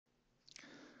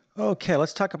Okay,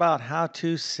 let's talk about how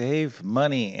to save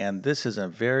money. And this is a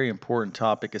very important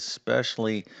topic,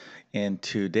 especially in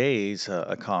today's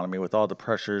economy with all the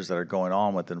pressures that are going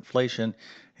on with inflation.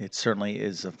 It certainly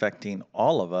is affecting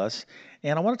all of us.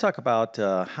 And I want to talk about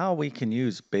how we can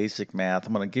use basic math.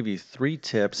 I'm going to give you three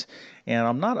tips. And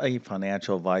I'm not a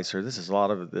financial advisor. This is a lot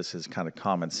of this is kind of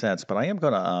common sense, but I am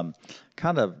going to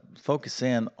kind of focus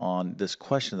in on this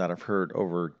question that I've heard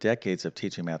over decades of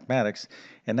teaching mathematics,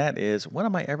 and that is, when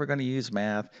am I ever going to use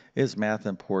math? Is math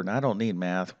important? I don't need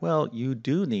math. Well, you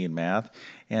do need math,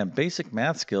 and basic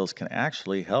math skills can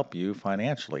actually help you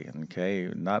financially.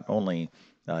 Okay, not only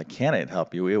can it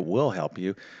help you, it will help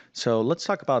you. So let's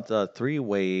talk about the three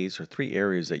ways or three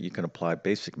areas that you can apply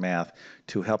basic math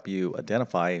to help you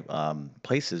identify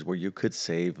places where you could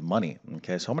save money.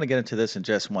 Okay, so I'm going to get into this in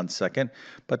just one second.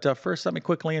 But first, let me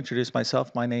quickly introduce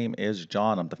myself. My name is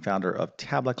John. I'm the founder of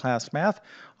TabletClass Math.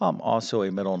 I'm also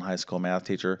a middle and high school math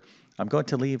teacher. I'm going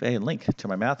to leave a link to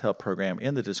my math help program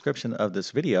in the description of this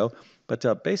video.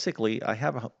 But basically, I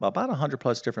have about 100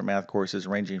 plus different math courses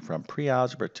ranging from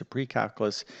pre-algebra to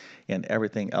pre-calculus and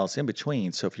everything else in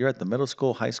between. So if you're at the middle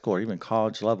school, high school, or even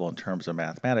college level in terms of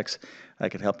mathematics, I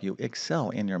could help you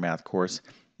excel in your math course.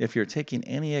 If you're taking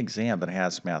any exam that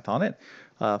has math on it,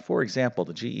 for example,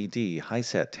 the GED,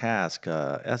 HiSET, TASC,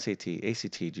 SAT,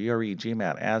 ACT, GRE,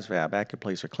 GMAT, ASVAB,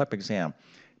 AccuPlace, or CLEP exam,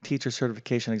 teacher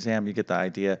certification exam, you get the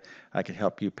idea. I can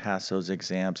help you pass those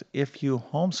exams. If you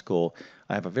homeschool,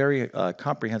 I have a very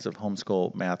comprehensive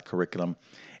homeschool math curriculum.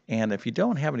 And if you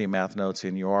don't have any math notes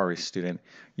and you are a student,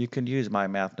 you can use my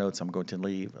math notes. I'm going to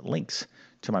leave links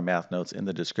to my math notes in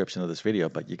the description of this video.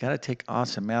 But you got to take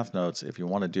awesome math notes if you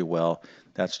want to do well.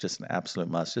 That's just an absolute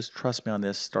must. Just trust me on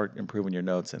this. Start improving your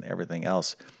notes, and everything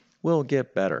else will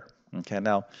get better. Okay,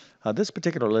 now this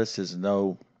particular list is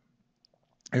no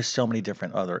there's so many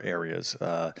different other areas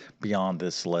beyond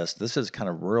this list. This is kind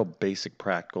of real basic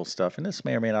practical stuff, and this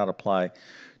may or may not apply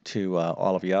to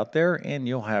all of you out there, and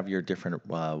you'll have your different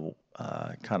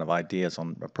kind of ideas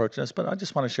on approaching this, but I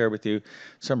just want to share with you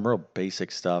some real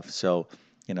basic stuff. So,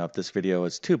 if this video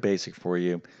is too basic for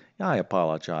you, I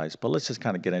apologize, but let's just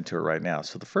kind of get into it right now.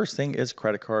 So the first thing is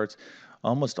credit cards.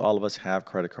 Almost all of us have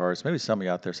credit cards. Maybe some of you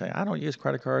out there say, I don't use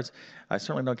credit cards. I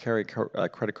certainly don't carry a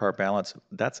credit card balance.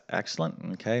 That's excellent,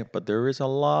 okay? But there is a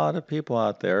lot of people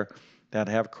out there that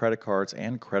have credit cards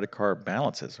and credit card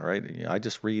balances, all right? I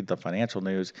just read the financial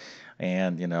news,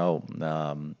 and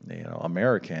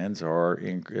Americans are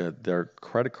their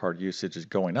credit card usage is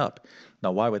going up.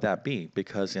 Now, why would that be?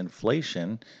 Because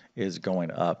inflation is going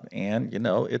up, and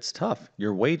it's tough.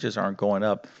 Your wages aren't going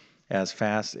up as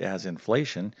fast as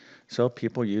inflation. So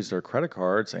people use their credit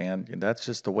cards, and that's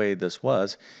just the way this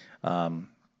was. Um,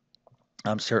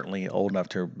 I'm certainly old enough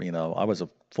to, I was a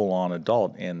full-on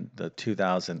adult in the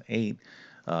 2008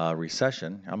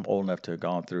 recession. I'm old enough to have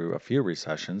gone through a few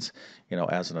recessions,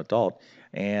 as an adult.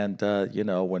 And,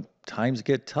 when times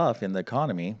get tough in the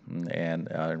economy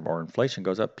and or inflation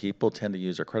goes up, people tend to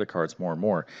use their credit cards more and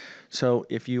more. So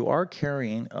if you are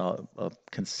carrying a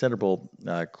considerable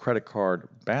credit card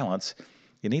balance,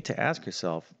 you need to ask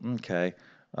yourself, okay,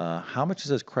 how much is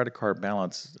this credit card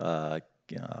balance um,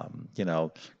 you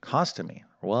know, costing me?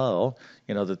 Well,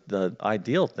 the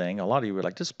ideal thing, a lot of you would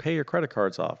like, just pay your credit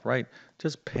cards off, right?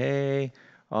 Just pay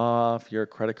off your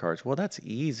credit cards. Well, that's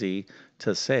easy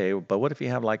to say, but what if you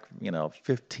have like,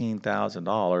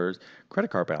 $15,000 credit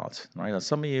card balance, right? Now,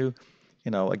 some of you,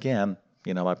 again,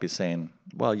 might be saying,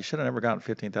 well, you should have never gotten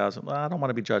 15,000. Well, I don't want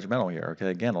to be judgmental here.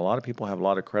 Okay. Again, a lot of people have a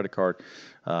lot of credit card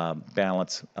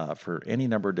balance for any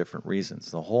number of different reasons.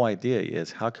 The whole idea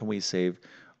is, how can we save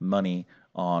money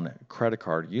on credit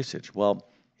card usage? Well,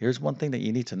 here's one thing that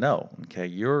you need to know. Okay,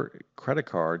 your credit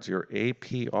cards, your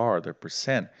APR, the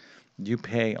percent you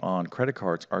pay on credit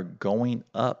cards are going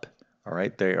up. All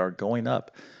right, they are going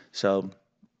up. So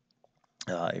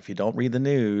if you don't read the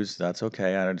news, that's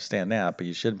okay. I understand that, but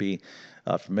you should be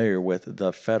familiar with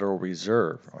the Federal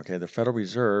Reserve. Okay, the Federal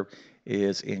Reserve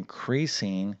is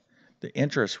increasing the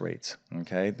interest rates,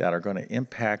 okay, that are going to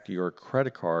impact your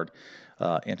credit card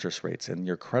interest rates. And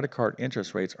your credit card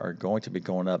interest rates are going to be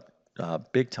going up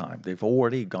big time. They've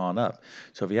already gone up.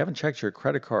 So if you haven't checked your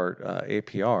credit card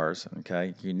APRs,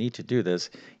 okay, you need to do this.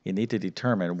 You need to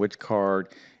determine which card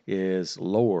is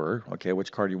lower, okay,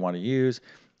 which card you want to use.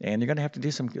 And you're going to have to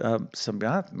do some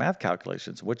math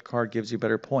calculations. Which card gives you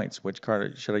better points? Which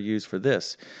card should I use for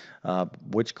this?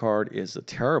 Which card is a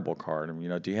terrible card?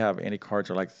 Do you have any cards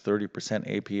that are like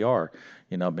 30% APR?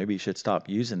 Maybe you should stop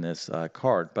using this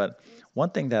card. But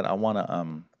one thing that I want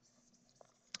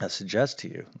to suggest to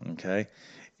you, okay,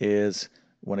 is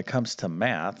when it comes to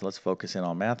math, let's focus in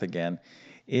on math again,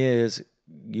 is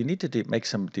you need to make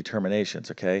some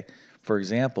determinations, okay? For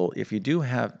example, if you do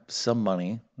have some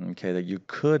money, okay, that you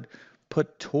could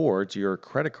put towards your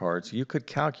credit cards, you could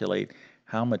calculate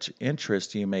how much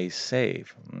interest you may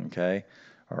save, okay?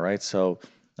 All right, so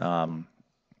um,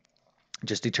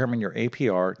 just determine your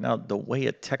APR. Now, the way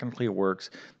it technically works,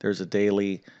 there's a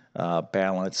daily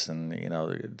balance, and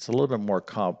it's a little bit more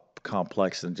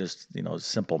complex than just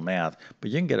simple math.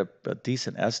 But you can get a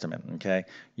decent estimate. Okay,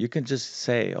 you can just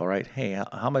say, all right, hey,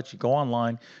 how much? You go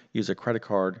online, use a credit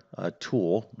card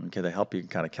tool, okay, to help you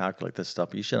kind of calculate this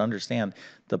stuff. You should understand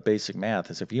the basic math.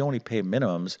 Is if you only pay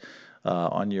minimums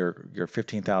on your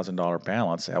 $15,000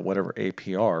 balance at whatever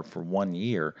APR for 1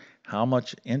 year, how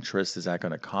much interest is that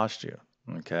going to cost you?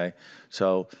 Okay.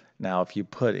 So now if you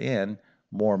put in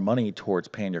more money towards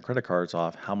paying your credit cards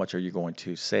off, how much are you going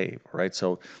to save? Right.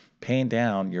 So paying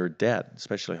down your debt,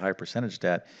 especially high percentage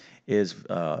debt, is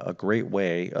a great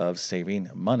way of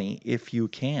saving money if you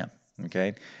can.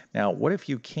 Okay. Now, what if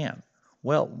you can't?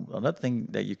 Well, another thing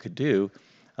that you could do,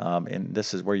 and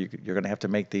this is where you're going to have to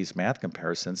make these math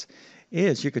comparisons,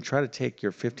 is you could try to take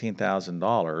your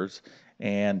 $15,000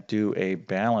 and do a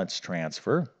balance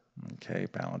transfer. Okay,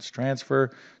 balance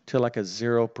transfer to like a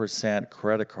 0%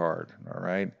 credit card. All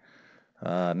right.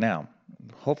 Now,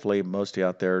 hopefully, most of you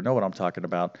out there know what I'm talking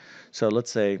about. So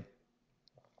let's say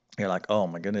you're like, oh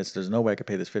my goodness, there's no way I could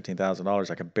pay this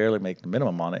 $15,000. I can barely make the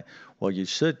minimum on it. Well, you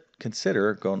should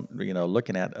consider going,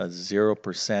 looking at a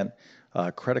 0%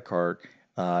 credit card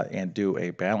and do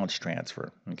a balance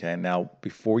transfer. Okay. Now,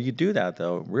 before you do that,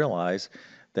 though, realize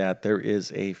that there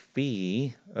is a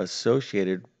fee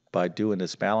associated by doing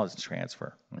this balance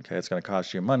transfer. Okay. It's going to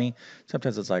cost you money.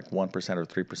 Sometimes it's like 1% or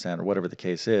 3% or whatever the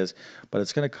case is, but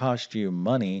it's going to cost you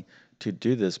money to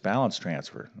do this balance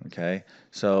transfer. Okay.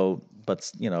 So,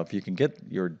 but if you can get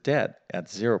your debt at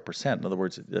 0%, in other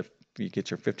words, if you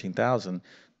get your $15,000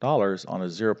 on a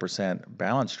 0%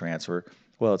 balance transfer,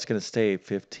 well, it's going to stay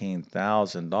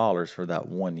 $15,000 for that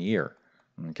 1 year.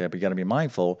 Okay, but you got to be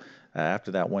mindful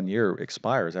after that 1 year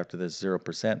expires, after this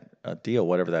 0% deal,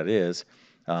 whatever that is,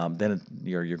 then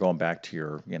you're going back to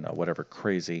your whatever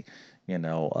crazy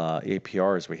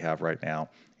APRs we have right now.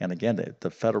 And again, the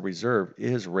Federal Reserve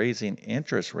is raising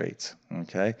interest rates.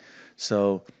 Okay,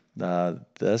 so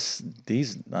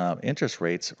these interest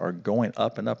rates are going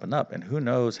up and up and up, and who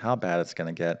knows how bad it's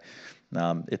going to get.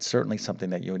 It's certainly something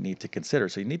that you need to consider.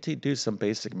 So you need to do some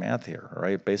basic math here, all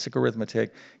right? Basic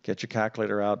arithmetic. Get your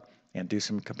calculator out and do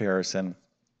some comparison.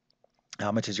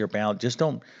 How much is your balance? Just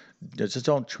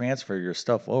don't transfer your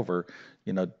stuff over.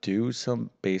 Do some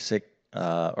basic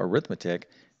arithmetic.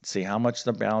 See how much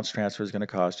the balance transfer is going to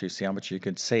cost you. See how much you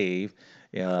could save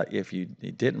if you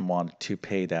didn't want to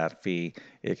pay that fee,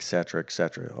 et cetera, et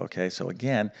cetera. Okay, so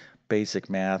again, basic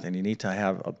math, and you need to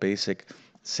have a basic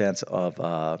sense of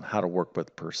how to work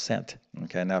with percent.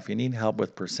 Okay, now if you need help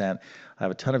with percent, I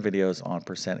have a ton of videos on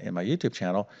percent in my YouTube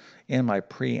channel in my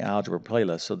pre-algebra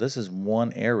playlist. So this is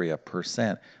one area,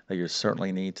 percent, that you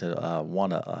certainly need to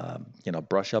want to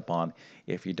brush up on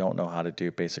if you don't know how to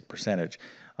do basic percentage.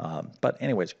 But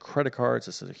anyways, credit cards,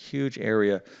 this is a huge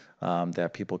area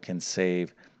that people can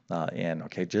save in.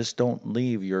 Okay, just don't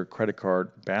leave your credit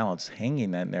card balance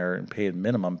hanging in there and pay a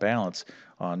minimum balance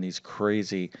on these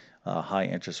crazy high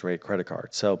interest rate credit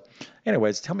cards. So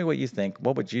anyways, tell me what you think.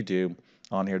 What would you do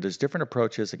on here? There's different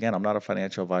approaches. Again, I'm not a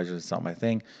financial advisor. It's not my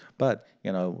thing, but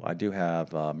I do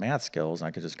have math skills, and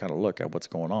I can just kind of look at what's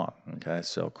going on. Okay,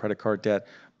 so credit card debt,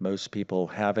 most people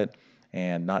have it,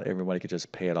 and not everybody could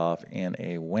just pay it off in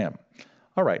a whim.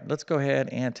 All right, let's go ahead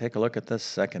and take a look at the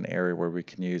second area where we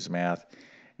can use math,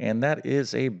 and that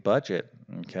is a budget.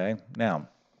 Okay, now,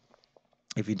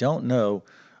 if you don't know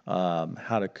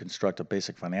how to construct a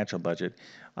basic financial budget,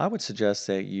 I would suggest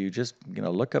that you just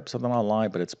look up something online,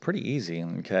 but it's pretty easy.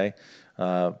 Okay,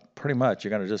 pretty much you're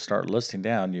going to just start listing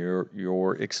down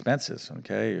your expenses.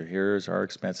 Okay, here's our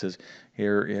expenses.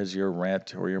 Here is your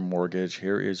rent or your mortgage.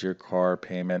 Here is your car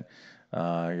payment.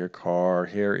 Your car.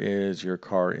 Here is your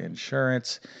car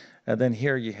insurance, and then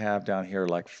here you have down here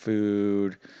like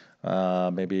food,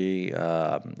 maybe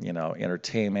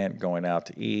entertainment, going out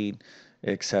to eat,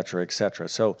 et cetera, et cetera.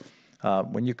 So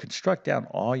when you construct down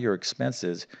all your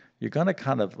expenses, you're going to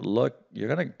kind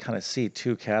of see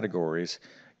two categories.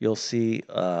 You'll see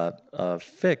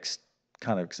fixed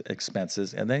kind of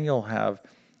expenses, and then you'll have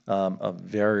a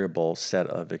variable set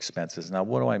of expenses. Now,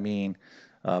 what do I mean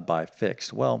by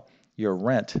fixed? Well, your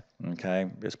rent, okay,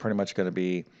 is pretty much going to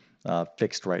be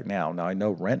fixed right now. Now, I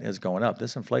know rent is going up.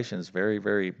 This inflation is very,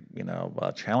 very,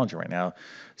 challenging right now.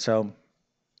 So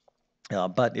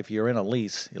But if you're in a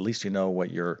lease, at least you know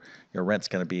what your rent's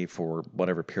going to be for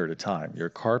whatever period of time. Your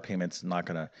car payment's not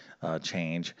going to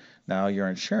change. Now your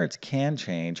insurance can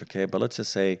change, okay? But let's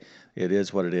just say it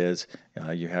is what it is.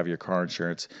 You have your car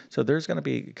insurance, so there's going to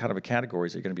be kind of a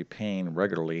categories that you're going to be paying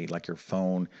regularly, like your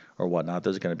phone or whatnot.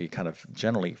 Those are going to be kind of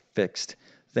generally fixed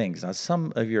things. Now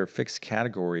some of your fixed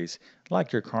categories,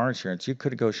 like your car insurance, you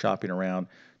could go shopping around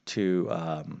to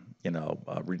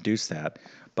reduce that.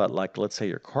 But like, let's say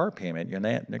your car payment, you're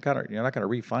not going to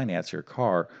refinance your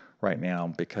car right now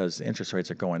because interest rates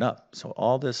are going up. So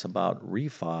all this about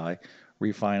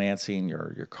refinancing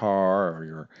your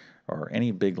car or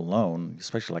any big loan,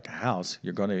 especially like a house,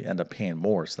 you're going to end up paying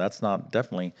more. So that's not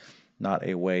definitely not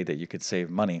a way that you could save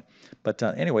money. But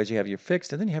anyways, you have your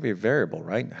fixed and then you have your variable,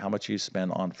 right? How much you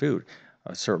spend on food.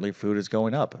 Certainly food is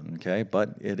going up, okay?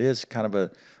 But it is kind of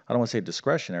I don't want to say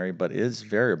discretionary, but it is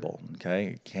variable,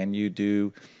 okay?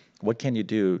 What can you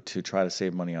do to try to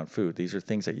save money on food? These are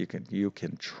things that you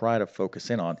can try to focus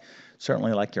in on.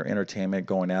 Certainly like your entertainment,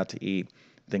 going out to eat,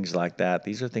 things like that.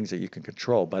 These are things that you can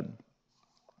control, but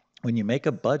when you make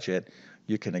a budget,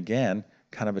 you can again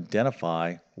kind of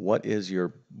identify what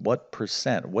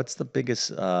percent, what's the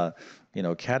biggest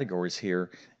categories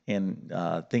here in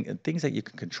things that you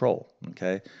can control.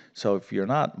 Okay, so if you're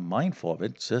not mindful of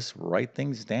it, just write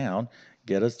things down,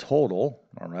 get a total,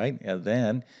 all right, and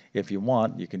then if you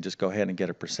want, you can just go ahead and get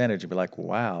a percentage and be like,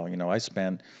 wow, I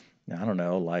spend, I don't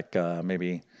know, like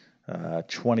maybe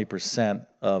 20%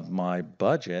 of my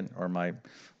budget or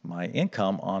my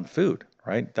income on food,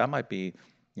 right? That might be,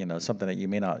 something that you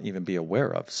may not even be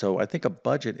aware of. So I think a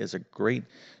budget is a great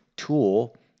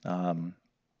tool.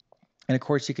 And of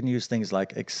course, you can use things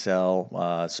like Excel,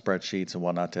 spreadsheets, and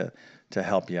whatnot to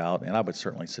help you out. And I would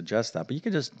certainly suggest that. But you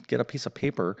can just get a piece of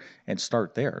paper and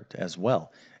start there as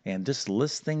well. And just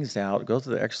list things out, go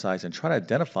through the exercise, and try to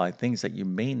identify things that you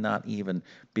may not even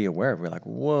be aware of. You're like,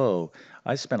 whoa,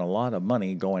 I spent a lot of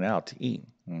money going out to eat.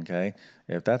 Okay.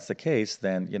 If that's the case,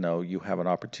 then you have an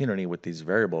opportunity with these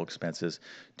variable expenses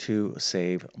to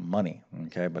save money.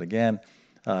 Okay. But again,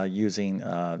 using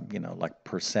like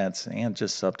percents and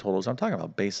just subtotals. I'm talking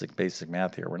about basic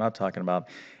math here. We're not talking about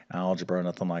algebra or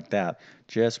nothing like that.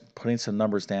 Just putting some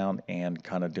numbers down and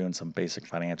kind of doing some basic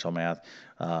financial math.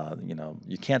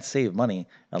 You can't save money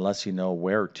unless you know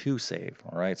where to save.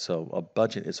 All right, so a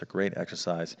budget is a great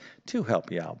exercise to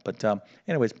help you out. But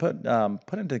anyways, put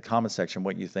into the comment section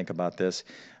what you think about this.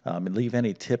 And leave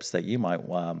any tips that you might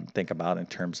think about in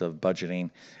terms of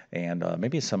budgeting and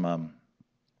maybe some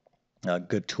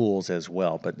good tools as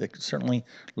well. But certainly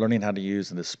learning how to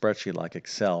use in a spreadsheet like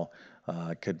Excel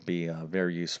could be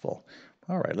very useful.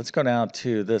 All right, let's go down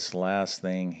to this last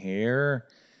thing here.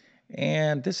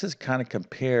 And this is kind of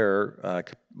compare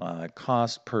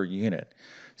cost per unit.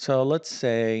 So let's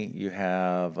say you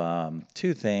have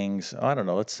two things. I don't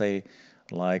know, let's say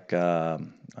like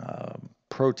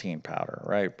protein powder,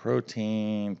 right?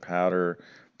 Protein powder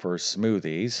for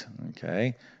smoothies,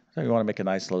 okay? So you want to make a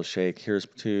nice little shake. Here's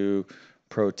two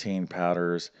protein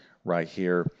powders right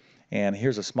here. And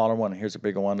here's a smaller one, and here's a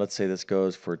bigger one. Let's say this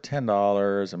goes for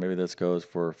 $10, and maybe this goes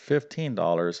for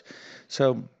 $15.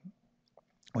 So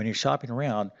when you're shopping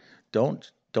around, don't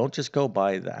just go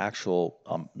by the actual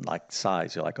like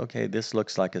size. You're like, okay, this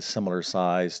looks like a similar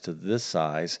size to this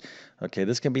size. Okay,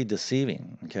 this can be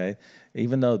deceiving. Okay,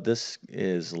 even though this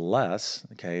is less,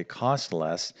 okay, it costs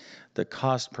less, the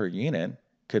cost per unit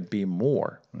could be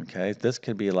more. Okay, this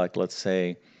could be like, let's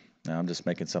say, I'm just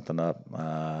making something up,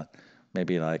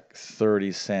 maybe like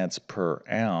 30 cents per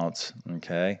ounce.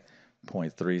 Okay,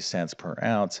 0.3 cents per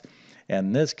ounce.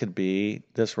 And this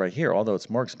right here, although it's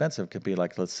more expensive, could be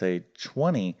like, let's say,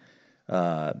 20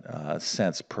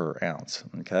 cents per ounce.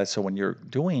 Okay, so when you're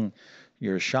doing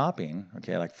your shopping,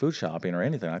 okay, like food shopping or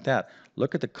anything like that,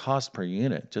 look at the cost per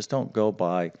unit. Just don't go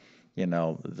by,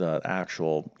 the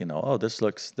actual, oh, this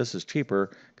is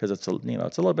cheaper because it's a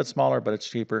little bit smaller, but it's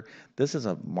cheaper. This is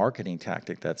a marketing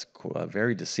tactic that's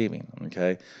very deceiving.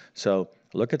 Okay, so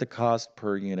look at the cost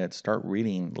per unit, start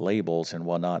reading labels and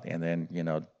whatnot, and then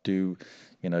do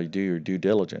your due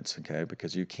diligence, okay?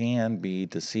 Because you can be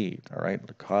deceived. All right,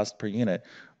 the cost per unit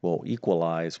will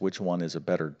equalize which one is a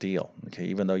better deal. Okay,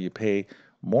 even though you pay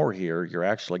more here, you're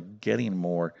actually getting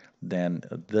more than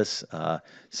this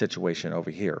situation over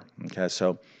here. Okay,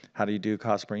 so how do you do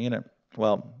cost per unit?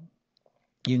 Well,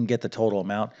 you can get the total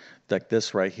amount like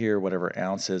this right here, whatever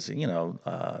ounces,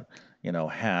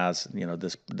 has,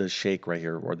 this shake right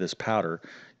here or this powder.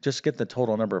 Just get the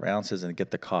total number of ounces and get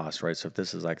the cost, right? So if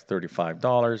this is like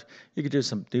 $35, you could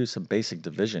do some basic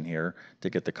division here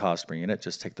to get the cost per unit.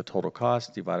 Just take the total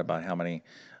cost divided by how many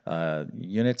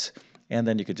units, and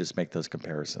then you could just make those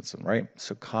comparisons, right?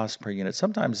 So cost per unit.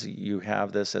 Sometimes you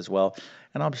have this as well,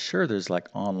 and I'm sure there's like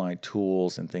online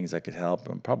tools and things that could help,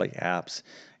 and probably apps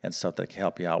and stuff that can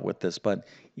help you out with this. But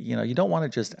you don't want to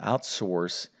just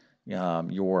outsource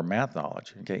your math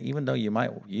knowledge. Okay, even though you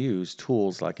might use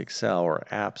tools like Excel or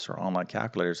apps or online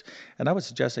calculators, and I would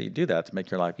suggest that you do that to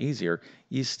make your life easier,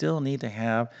 you still need to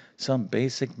have some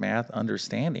basic math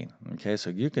understanding. Okay, so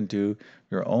you can do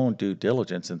your own due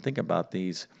diligence and think about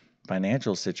these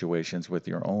financial situations with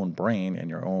your own brain and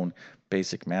your own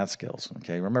basic math skills.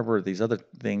 Okay, remember these other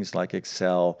things like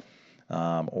Excel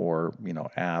or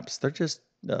apps. They're just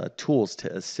tools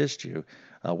to assist you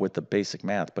with the basic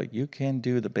math, but you can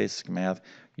do the basic math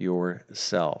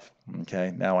yourself.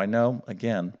 Okay, now I know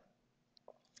again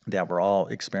that we're all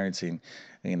experiencing,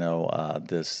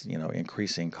 this,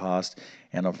 increasing cost.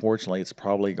 And unfortunately, it's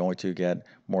probably going to get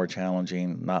more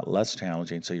challenging, not less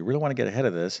challenging. So you really want to get ahead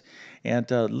of this and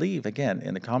leave again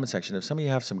in the comment section. If some of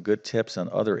you have some good tips on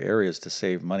other areas to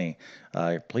save money,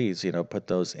 please, put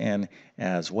those in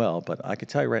as well. But I can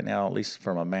tell you right now, at least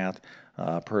from a math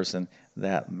person,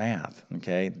 that math,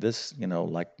 okay, this,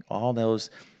 like all those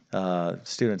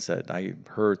students that I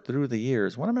heard through the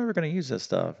years, when am I ever going to use this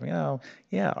stuff?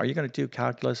 Yeah, are you going to do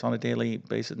calculus on a daily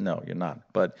basis? No, you're not.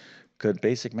 But could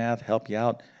basic math help you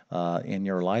out in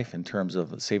your life in terms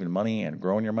of saving money and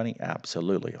growing your money?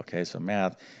 Absolutely. Okay, so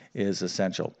math is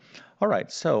essential. All right,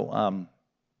 so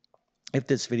if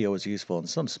this video was useful in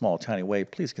some small, tiny way,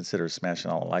 please consider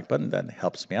smashing on the like button. That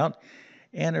helps me out.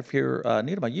 And if you're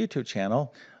new to my YouTube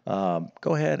channel,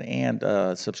 go ahead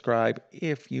and subscribe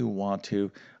if you want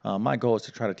to. My goal is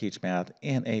to try to teach math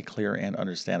in a clear and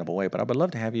understandable way, but I would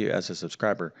love to have you as a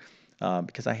subscriber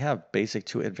because I have basic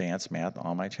to advanced math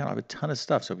on my channel. I have a ton of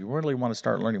stuff, so if you really want to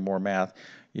start learning more math,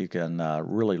 you can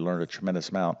really learn a tremendous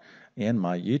amount in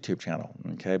my YouTube channel.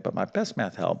 Okay, but my best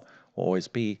math help will always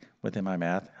be within my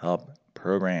math help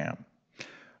program.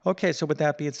 Okay, so with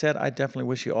that being said, I definitely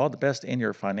wish you all the best in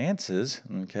your finances.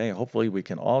 Okay, hopefully we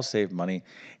can all save money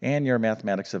and your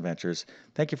mathematics adventures.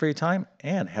 Thank you for your time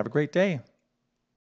and have a great day.